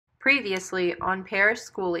Previously on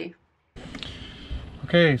ParishSkoolie.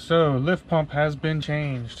 Okay, so lift pump has been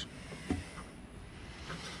changed.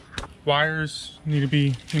 Wires need to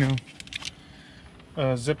be,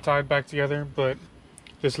 zip tied back together, but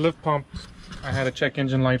this lift pump I had a check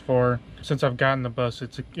engine light for. Since I've gotten the bus,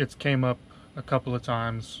 it's came up a couple of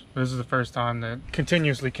times. This is the first time that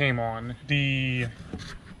continuously came on. The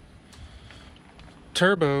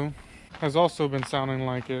turbo has also been sounding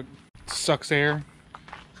like it sucks air.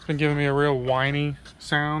 It's been giving me a real whiny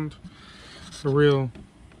sound, a real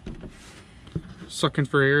sucking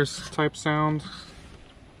for air type sound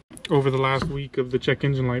over the last week of the check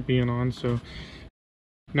engine light being on. So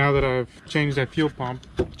now that I've changed that fuel pump,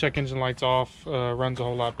 check engine light's off, runs a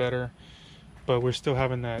whole lot better, but we're still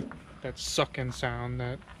having that sucking sound,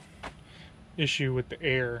 that issue with the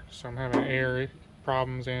air. So I'm having air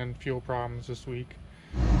problems and fuel problems this week.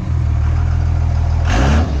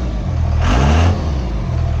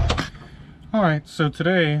 Alright, so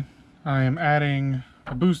today I am adding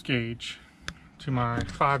a boost gauge to my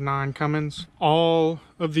 5.9 Cummins. All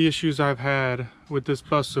of the issues I've had with this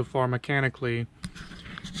bus so far mechanically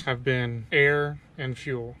have been air and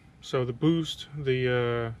fuel. So the boost,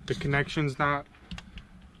 the connections not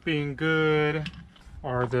being good,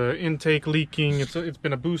 or the intake leaking. It's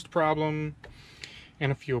been a boost problem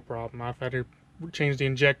and a fuel problem. I've had to change the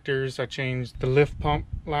injectors. I changed the lift pump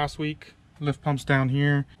last week. Lift pump's down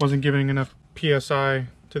here. Wasn't giving enough PSI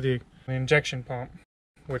to the injection pump,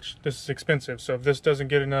 which this is expensive. So if this doesn't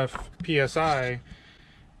get enough PSI,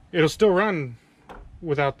 it'll still run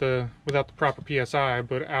without the proper PSI,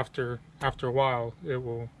 but after a while it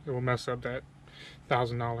will mess up that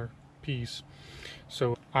 $1,000 piece.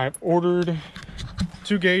 So I've ordered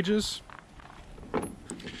 2 gauges.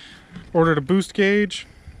 Ordered a boost gauge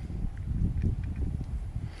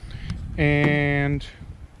and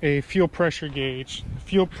a fuel pressure gauge. The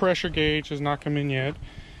fuel pressure gauge has not come in yet.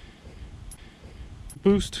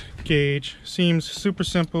 Boost gauge seems super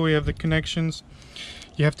simple. We have the connections.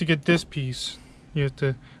 You have to get this piece.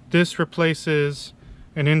 This replaces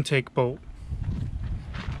an intake bolt.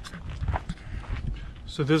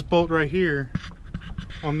 So this bolt right here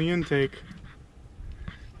on the intake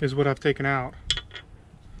is what I've taken out.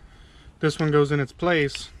 This one goes in its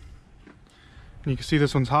place. And you can see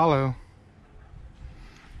this one's hollow.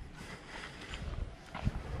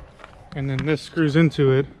 And then this screws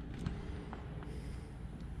into it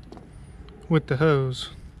with the hose.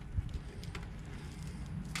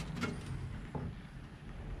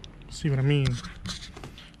 See what I mean?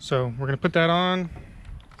 So we're gonna put that on,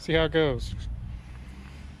 see how it goes.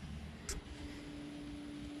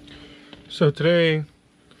 So today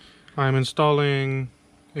I'm installing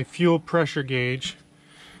a fuel pressure gauge.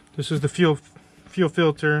 This is the fuel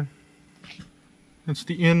filter. It's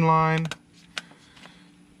the in line.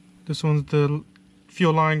 This one's the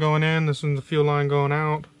fuel line going in, this one's the fuel line going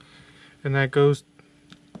out, and that goes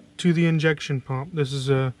to the injection pump. This is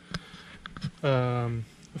a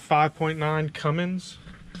 5.9 Cummins.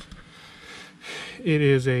 It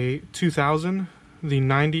is a 2000. The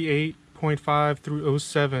 98.5 through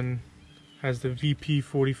 07 has the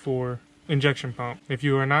VP44 injection pump. If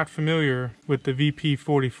you are not familiar with the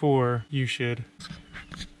VP44, you should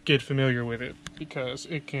get familiar with it, because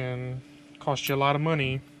it can cost you a lot of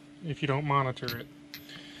money if you don't monitor it.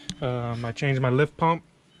 I changed my lift pump,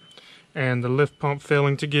 and the lift pump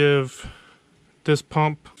failing to give this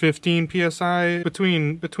pump 15 PSI.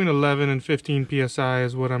 Between 11 and 15 PSI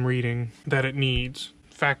is what I'm reading that it needs,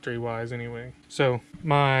 factory wise anyway. So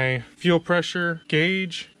my fuel pressure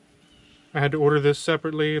gauge, I had to order this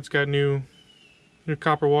separately. It's got new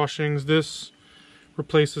copper washings. This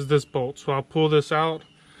replaces this bolt. So I'll pull this out,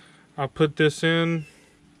 I'll put this in,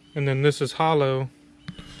 and then this is hollow.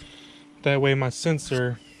 That way my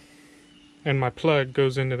sensor and my plug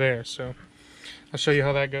goes into there. So I'll show you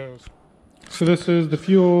how that goes. So this is the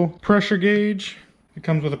fuel pressure gauge. It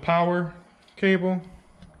comes with a power cable,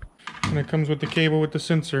 and it comes with the cable with the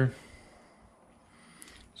sensor.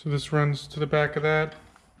 So this runs to the back of that.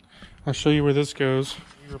 I'll show you where this goes.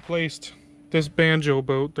 We replaced this banjo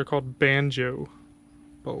bolt. They're called banjo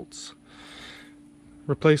bolts.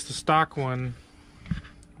 Replaced the stock one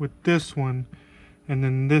with this one. And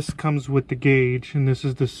then this comes with the gauge, and this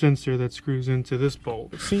is the sensor that screws into this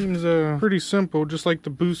bolt. It seems pretty simple, just like the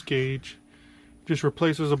boost gauge. Just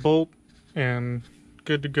replaces a bolt and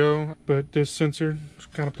good to go. But this sensor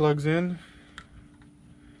just kind of plugs in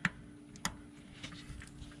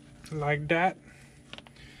like that.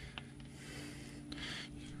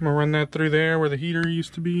 I'm gonna run that through there where the heater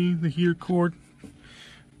used to be, the heater cord.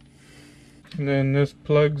 And then this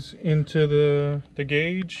plugs into the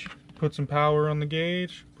gauge. put some power on the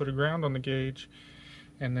gauge, put a ground on the gauge,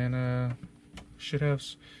 and then should have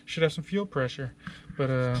some fuel pressure. But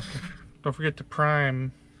don't forget to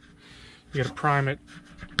prime. You gotta prime it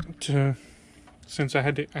since I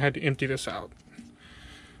had to empty this out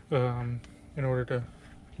in order to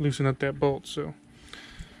loosen up that bolt. So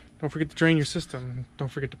don't forget to drain your system. Don't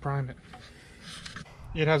forget to prime it.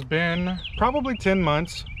 It has been probably 10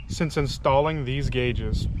 months since installing these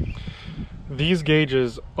gauges. These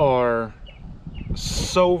gauges are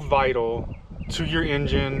so vital to your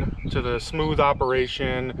engine, to the smooth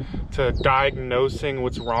operation, to diagnosing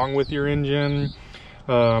what's wrong with your engine.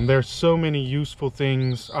 There's so many useful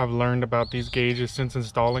things I've learned about these gauges since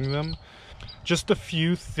installing them. Just a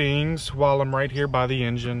few things while I'm right here by the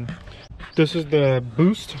engine. This is the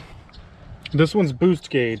boost. This one's boost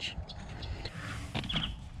gauge.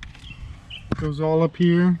 Goes all up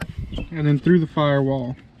here and then through the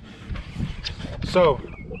firewall. So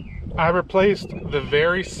I replaced the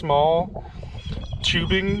very small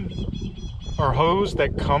tubing or hose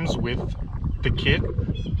that comes with the kit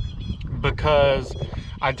because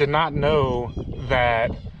I did not know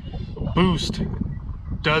that boost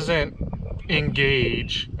doesn't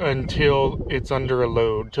engage until it's under a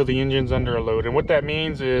load, till the engine's under a load. And what that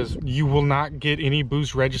means is you will not get any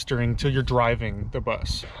boost registering till you're driving the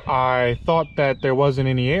bus. I thought that there wasn't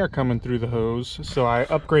any air coming through the hose, so I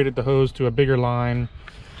upgraded the hose to a bigger line.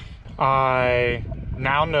 I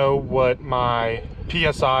now know what my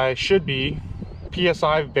PSI should be.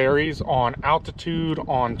 PSI varies on altitude,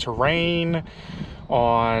 on terrain,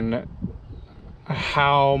 on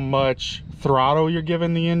how much throttle you're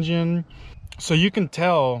giving the engine. So you can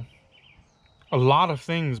tell a lot of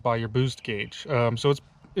things by your boost gauge. So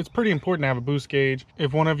it's pretty important to have a boost gauge.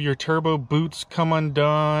 If one of your turbo boots come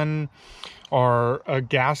undone, or a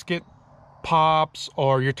gasket pops,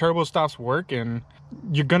 or your turbo stops working,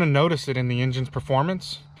 you're gonna notice it in the engine's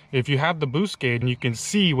performance. If you have the boost gauge and you can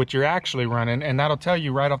see what you're actually running, and that'll tell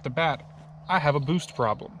you right off the bat, I have a boost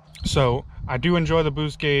problem. So I do enjoy the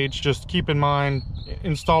boost gauge. Just keep in mind,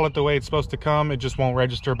 install it the way it's supposed to come. It just won't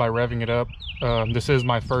register by revving it up. This is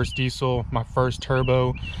my first diesel, my first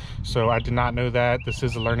turbo, so I did not know that. This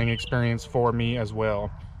is a learning experience for me as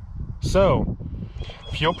well. So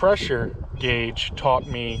fuel pressure gauge taught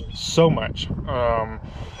me so much.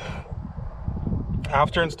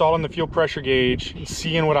 After installing the fuel pressure gauge and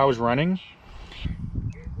seeing what I was running,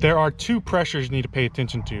 there are two pressures you need to pay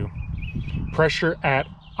attention to. Pressure at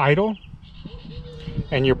idle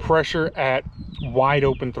and your pressure at wide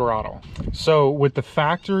open throttle. So with the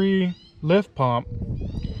factory lift pump,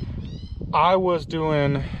 I was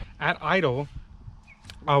doing at idle,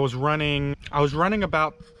 I was running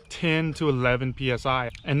about 10 to 11 psi,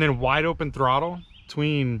 and then wide open throttle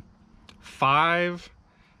between 5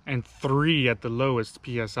 and 3 at the lowest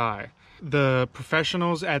psi. The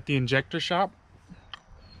professionals at the injector shop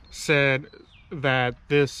said that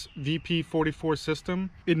this VP44 system,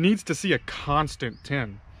 it needs to see a constant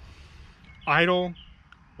 10. Idle,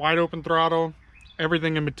 wide open throttle,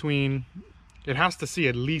 everything in between, it has to see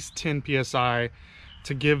at least 10 psi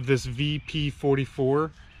to give this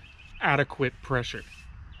VP44 adequate pressure.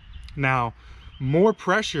 Now, more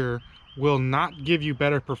pressure will not give you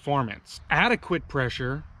better performance. Adequate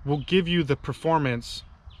pressure will give you the performance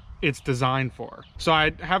it's designed for. So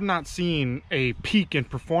I have not seen a peak in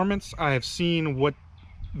performance. I have seen what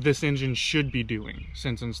this engine should be doing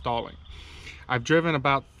since installing. I've driven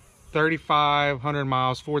about 3,500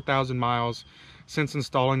 miles, 4,000 miles since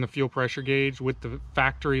installing the fuel pressure gauge with the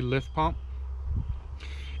factory lift pump.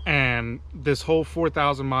 And this whole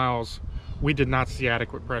 4,000 miles, we did not see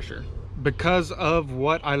adequate pressure. Because of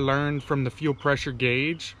what I learned from the fuel pressure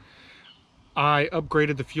gauge, I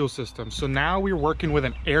upgraded the fuel system. So now we're working with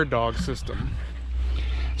an air dog system.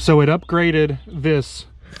 So it upgraded this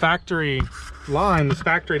factory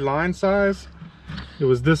line size. It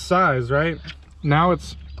was this size, right? Now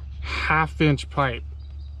it's 1/2-inch pipe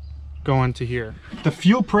going to here. The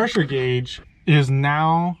fuel pressure gauge is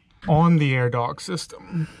now on the air dog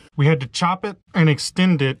system. We had to chop it and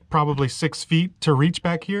extend it probably 6 feet to reach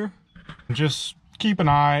back here. Just keep an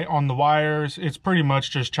eye on the wires. It's pretty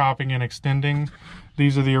much just chopping and extending.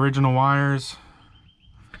 These are the original wires.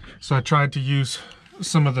 So I tried to use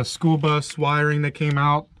some of the school bus wiring that came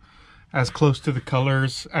out as close to the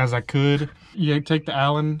colors as I could. You take the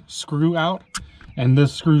Allen screw out and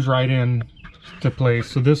this screws right in to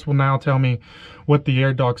place. So this will now tell me what the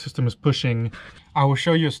air dog system is pushing. I will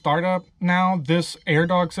show you a startup now. This air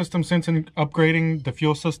dog system, since upgrading the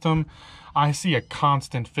fuel system, I see a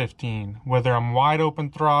constant 15, whether I'm wide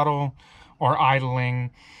open throttle or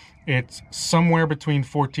idling. It's somewhere between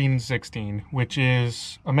 14 and 16, which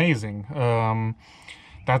is amazing.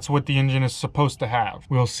 That's what the engine is supposed to have.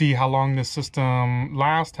 We'll see how long this system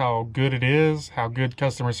lasts, how good it is, how good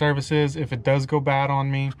customer service is, if it does go bad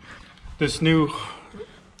on me. This new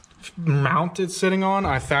mount it's sitting on,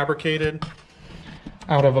 I fabricated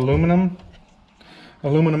out of aluminum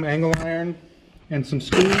angle iron, and some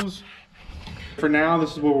screws. For now,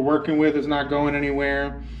 this is what we're working with. It's not going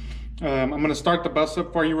anywhere. I'm gonna start the bus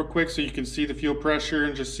up for you real quick so you can see the fuel pressure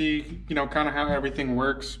and just see, you know, kind of how everything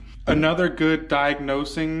works. Another good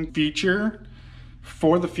diagnosing feature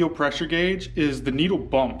for the fuel pressure gauge is the needle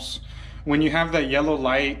bumps. When you have that yellow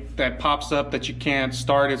light that pops up that you can't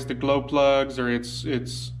start, it's the glow plugs or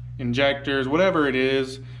it's injectors, whatever it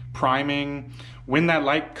is, priming. When that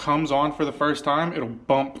light comes on for the first time, it'll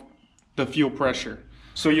bump the fuel pressure.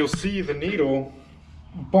 So you'll see the needle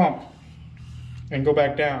bump and go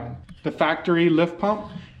back down. The factory lift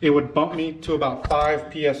pump, it would bump me to about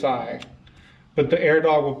 5 PSI, but the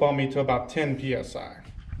AirDog will bump me to about 10 PSI.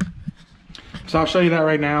 So I'll show you that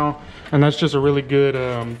right now, and that's just a really good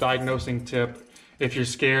diagnosing tip if you're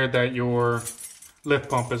scared that your lift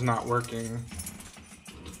pump is not working.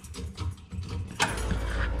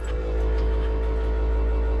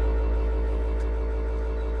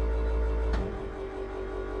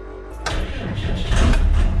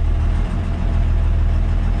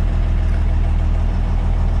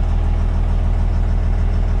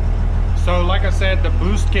 So like I said, the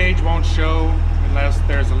boost gauge won't show unless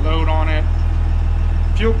there's a load on it.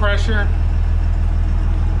 Fuel pressure,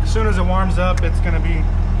 as soon as it warms up, it's gonna be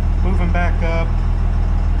moving back up.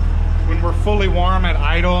 When we're fully warm at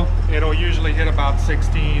idle, it'll usually hit about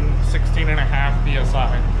 16 and a half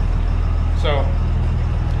PSI. So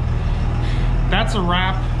that's a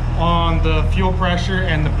wrap on the fuel pressure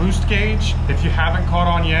and the boost gauge. If you haven't caught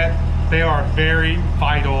on yet, they are very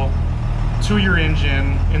vital to your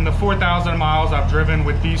engine. In the 4,000 miles I've driven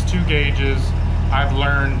with these two gauges, I've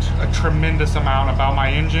learned a tremendous amount about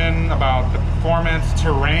my engine, about the performance,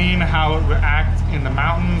 terrain, how it would act in the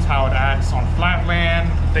mountains, how it acts on flat land.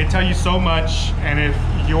 They tell you so much, and if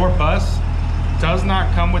your bus does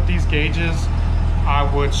not come with these gauges,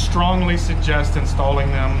 I would strongly suggest installing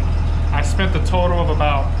them. I spent a total of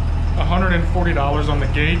about $140 on the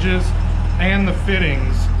gauges and the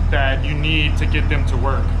fittings that you need to get them to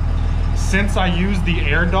work. Since I use the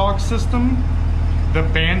AirDog system, the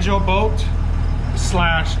banjo bolt /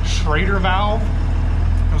 Schrader valve,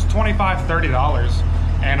 it was $25–30,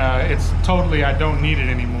 and it's totally, I don't need it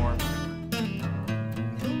anymore.